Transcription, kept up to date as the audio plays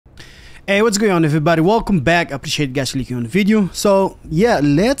Hey, what's going on, everybody? Welcome back. I appreciate you guys clicking on the video. So yeah,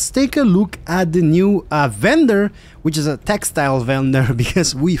 let's take a look at the new vendor, which is a textile vendor,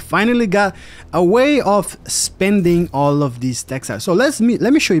 because we finally got a way of spending all of these textiles. So let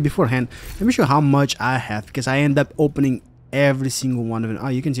me show you beforehand. Let me show you how much I have, because I end up opening every single one of them. Oh,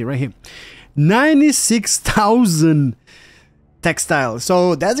 you can see right here, 96,000 textiles.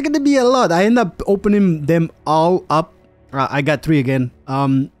 So that's gonna be a lot. I end up opening them all up. I got 3 again.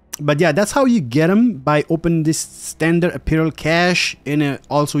 But yeah, that's how you get them, by opening this standard apparel cache, and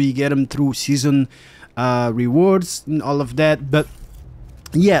also you get them through season rewards and all of that. But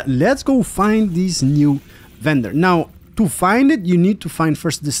yeah, let's go find this new vendor. Now, to find it, you need to find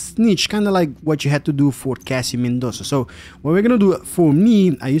first the Snitch, kind of like what you had to do for Cassie Mendoza. So what we're gonna do, for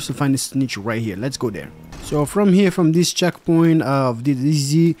me, I used to find the Snitch right here. Let's go there. So from here, from this checkpoint of the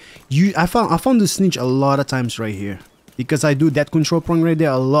DZ, I found the Snitch a lot of times right here, because I do that control point right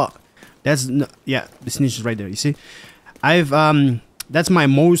there a lot. That's yeah, the Snitch is right there. You see, I've that's my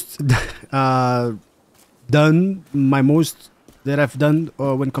most done, my most that I've done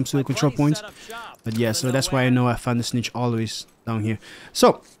when it comes to the control points. But yeah, so that's why I know I found the Snitch always down here.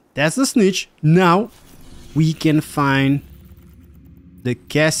 So that's the Snitch. Now we can find the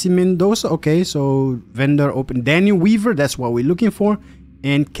Cassie Mendoza. Okay, so vendor open Daniel Weaver. That's what we're looking for,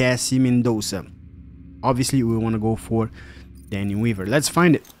 and Cassie Mendoza. Obviously, we want to go for Daniel Weaver. Let's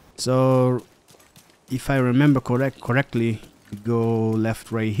find it. So, if I remember correctly, we go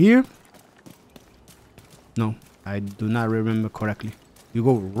left right here. No, I do not remember correctly. You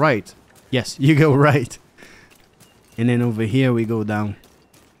go right. Yes, you go right. And then over here we go down.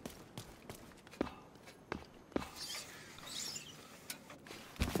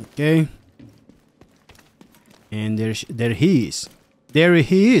 Okay. And there he is. There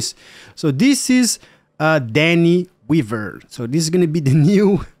he is. So this is Danny Weaver. So this is gonna be the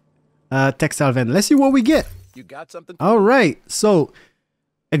new textile vendor. Let's see what we get. You got something? All right. So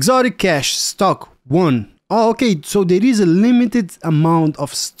exotic cache stock 1. Oh, okay. So there is a limited amount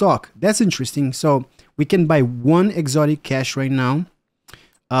of stock. That's interesting. So we can buy 1 exotic cache right now,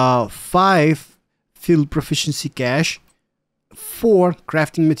 5 field proficiency cache, 4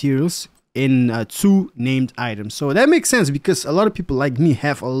 crafting materials, in 2 named items. So that makes sense, because a lot of people like me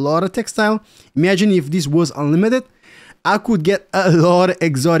have a lot of textile. Imagine if this was unlimited, I could get a lot of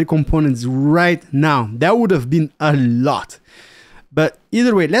exotic components right now. That would have been a lot. But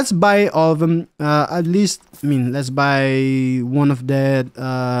either way, let's buy all of them. At least, I mean, let's buy 1 of that.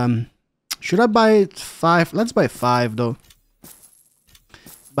 Should I buy 5? Let's buy 5 though.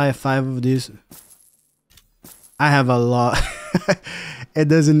 Buy 5 of these. I have a lot. It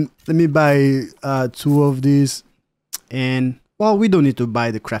doesn't. Let me buy 2 of these, and well, we don't need to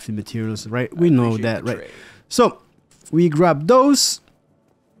buy the crafting materials, right? We know that, right? So we grab those.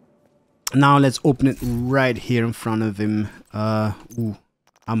 Now let's open it right here in front of him. Ooh,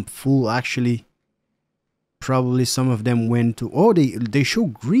 I'm full actually. Probably some of them went to. Oh, they show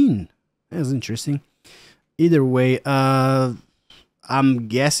green. That's interesting. Either way, I'm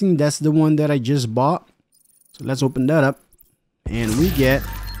guessing that's the one that I just bought. So let's open that up. And we get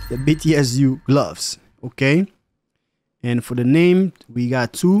the BTSU gloves, okay? And for the name, we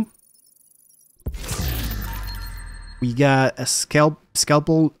got 2. We got a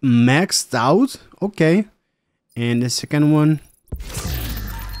scalpel maxed out, okay? And the second one,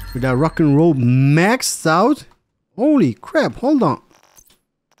 with a rock and roll maxed out. Holy crap! Hold on.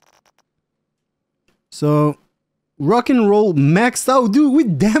 So, rock and roll maxed out, dude. We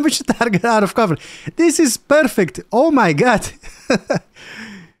damaged the target out of cover. This is perfect. Oh my god.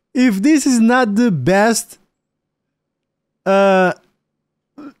 If this is not the best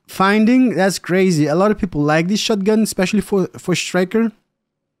finding, that's crazy. A lot of people like this shotgun, especially for striker.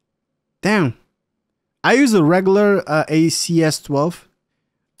 Damn. I use a regular ACS-12.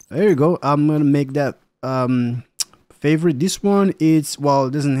 There you go. I'm gonna make that favorite. This one, it's, well,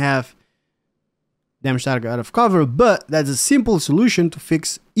 it doesn't have damage target out of cover, but that's a simple solution to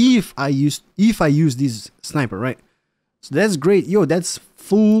fix if I use this sniper, right? So that's great. Yo, that's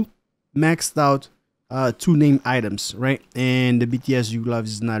full maxed out 2 named items, right? And the BTSU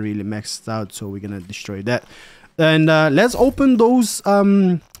gloves is not really maxed out, so we're gonna destroy that. And let's open those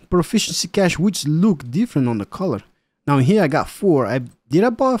proficiency cache, which look different on the color. Now here I got 4. Did I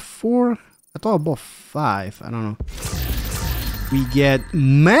buy 4? I thought I bought 5. I don't know. We get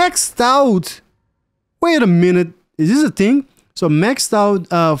maxed out. Wait a minute, is this a thing? So maxed out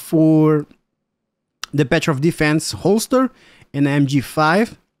for the Patch of Defense holster and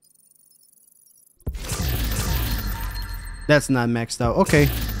MG5. That's not maxed out. Okay,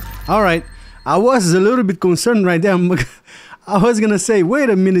 all right. I was a little bit concerned right there. I was gonna say, wait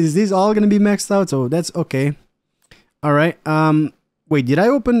a minute, is this all gonna be maxed out? So that's okay. All right. Wait, did I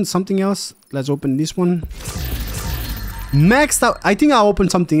open something else? Let's open this one. Maxed out. I think I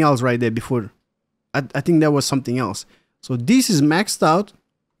opened something else right there before. I think that was something else. So this is maxed out.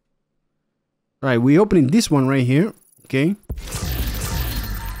 All right, we opening this one right here. Okay.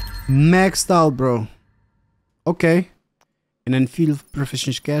 Maxed out, bro. Okay. And then field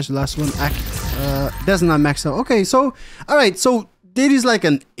proficiency cash, last one. That's not maxed out. Okay, so all right, so there is like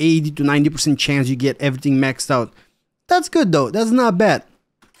an 80 to 90% chance you get everything maxed out. That's good though. That's not bad.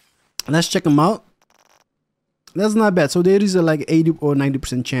 Let's check them out. That's not bad. So there is a like 80 or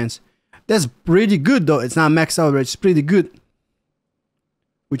 90% chance. That's pretty good though. It's not maxed out, but it's pretty good.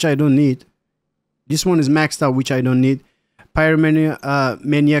 Which I don't need. This one is maxed out, which I don't need.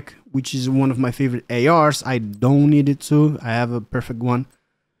 Maniac, which is one of my favorite ARs. I don't need it too. I have a perfect one.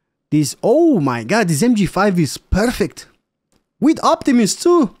 This, oh my god, this MG5 is perfect. With Optimus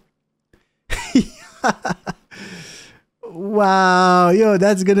too. Wow, yo,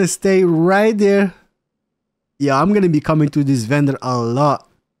 that's gonna stay right there. Yeah, I'm gonna be coming to this vendor a lot.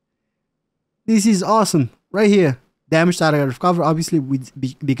 This is awesome. Right here. Damage that I gotta recover, obviously,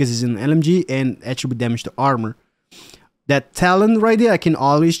 because it's an LMG and attribute damage to armor. That talent right there, I can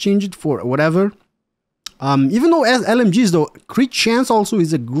always change it for whatever. Even though as LMGs though, crit chance also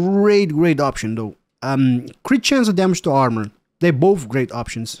is a great option though. Crit chance or damage to armor. They're both great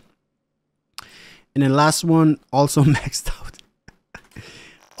options. And then last one, also maxed out.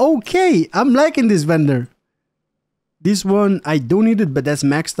 Okay, I'm liking this vendor. This one, I don't need it, but that's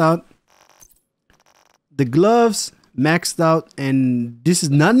maxed out. The gloves, maxed out. And this is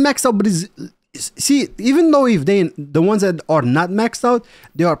not maxed out, but see, even though if the ones that are not maxed out,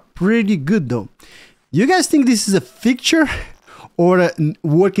 they are pretty good though. You guys think this is a fixture or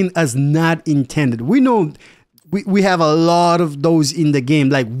working as not intended? We know we have a lot of those in the game,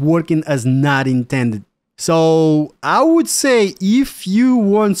 like working as not intended. So I would say if you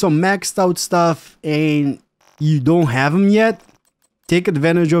want some maxed out stuff and you don't have them yet, take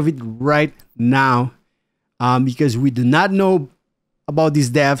advantage of it right now, because we do not know about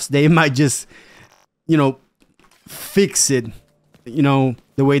these devs. They might just, you know, fix it, you know,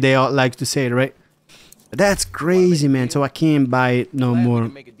 the way they all like to say it, right? That's crazy, man. So I can't buy it no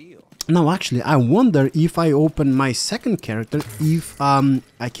more. No, actually, I wonder if I open my second character, if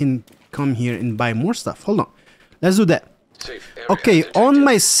I can come here and buy more stuff. Hold on. Let's do that. Okay, on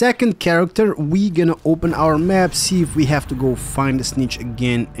my second character, we gonna open our map, see if we have to go find the Snitch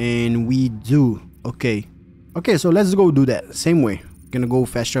again, and we do. Okay. Okay, so let's go do that. Same way. Gonna go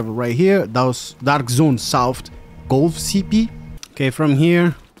fast travel right here. That was Dark Zone South Golf CP. Okay, from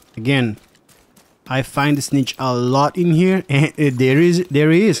here, again, I find the Snitch a lot in here, and there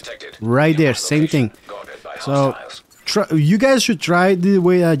he is, right there, same thing. So you guys should try the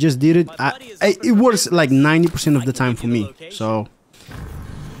way I just did it. It works like 90% of the time for me. So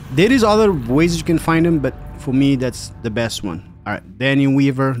there is other ways you can find them, but for me that's the best one. All right, Danny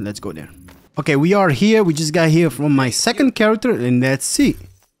Weaver, let's go there. Okay, we are here. We just got here from my second character, and let's see.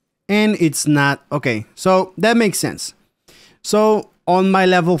 And it's not okay. So that makes sense. So on my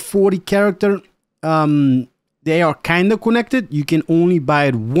level 40 character, they are kind of connected. You can only buy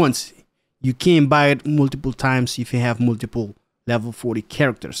it once. You can't buy it multiple times if you have multiple level 40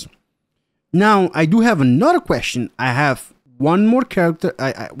 characters. Now I do have another question. I have one more character.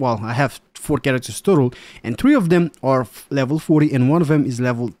 Well, I have 4 characters total, and 3 of them are level 40 and 1 of them is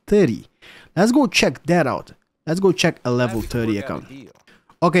level 30. Let's go check that out. Let's go check a level 30 account.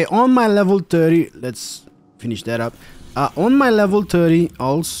 Okay, on my level 30, let's finish that up. On my level 30,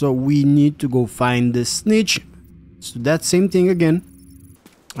 also, we need to go find the Snitch. So that same thing again.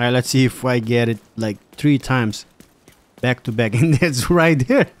 Alright, let's see if I get it like 3 times back to back. And that's right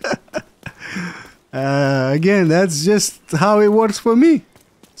there. Again, that's just how it works for me.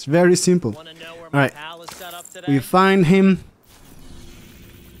 It's very simple. Alright, we find him.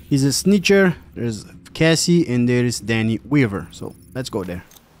 He's a snitcher. There's Cassie and there is Danny Weaver. So let's go there.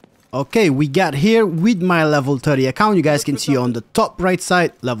 Okay, we got here with my level 30 account. You guys can see on the top right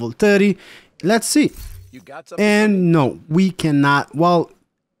side, level 30. Let's see. And no, we cannot. Well,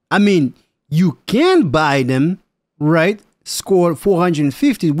 I mean, you can buy them, right? Score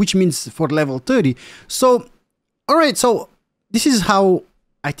 450, which means for level 30. So, all right. So this is how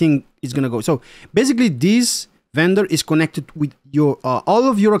I think it's gonna go. So basically, this vendor is connected with your all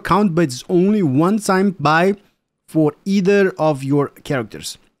of your account, but it's only one-time buy for either of your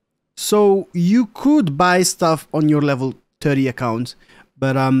characters. So you could buy stuff on your level 30 account,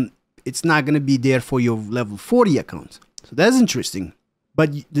 but it's not gonna be there for your level 40 account. So that's interesting.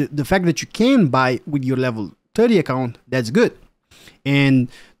 But the fact that you can buy with your level 30 account, that's good. And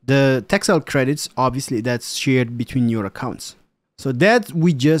the textile credits, obviously that's shared between your accounts. So that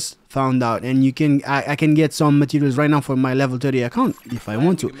we just found out, and you can I can get some materials right now for my level 30 account if I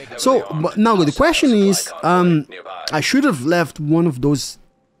want to. So now the question is, I should have left one of those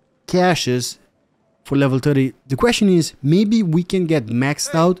caches for level 30. The question is, maybe we can get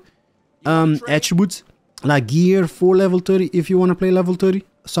maxed out attributes like gear for level 30 if you want to play level 30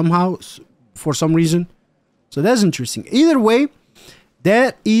 somehow, for some reason. So that's interesting. Either way,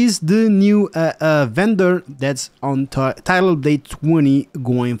 that is the new vendor that's on title update 20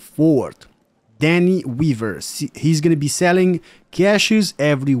 going forward. Danny Weaver. He's gonna be selling caches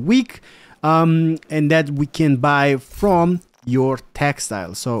every week, and that we can buy from your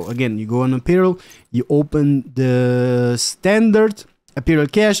textile. So again, you go on apparel, you open the standard apparel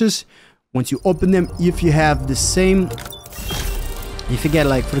caches. Once you open them, if you have the same, if you get,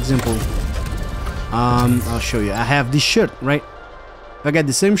 like, for example, I'll show you. I have this shirt, right? If I get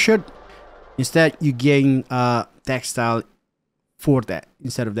the same shirt, instead you gain textile for that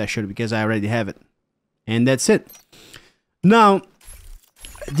instead of that shirt, because I already have it. And that's it. Now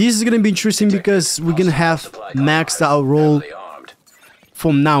this is gonna be interesting because we're gonna have maxed out role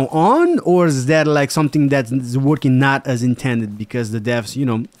from now on, or is that like something that's working not as intended because the devs, you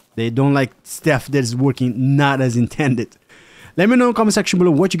know, they don't like stuff that's working not as intended? Let me know in the comment section below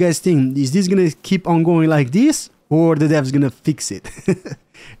what you guys think. Is this gonna keep on going like this, or the dev's gonna fix it?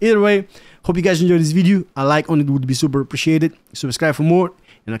 Either way, hope you guys enjoyed this video. A like on it would be super appreciated. Subscribe for more,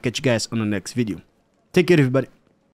 and I'll catch you guys on the next video. Take care, everybody.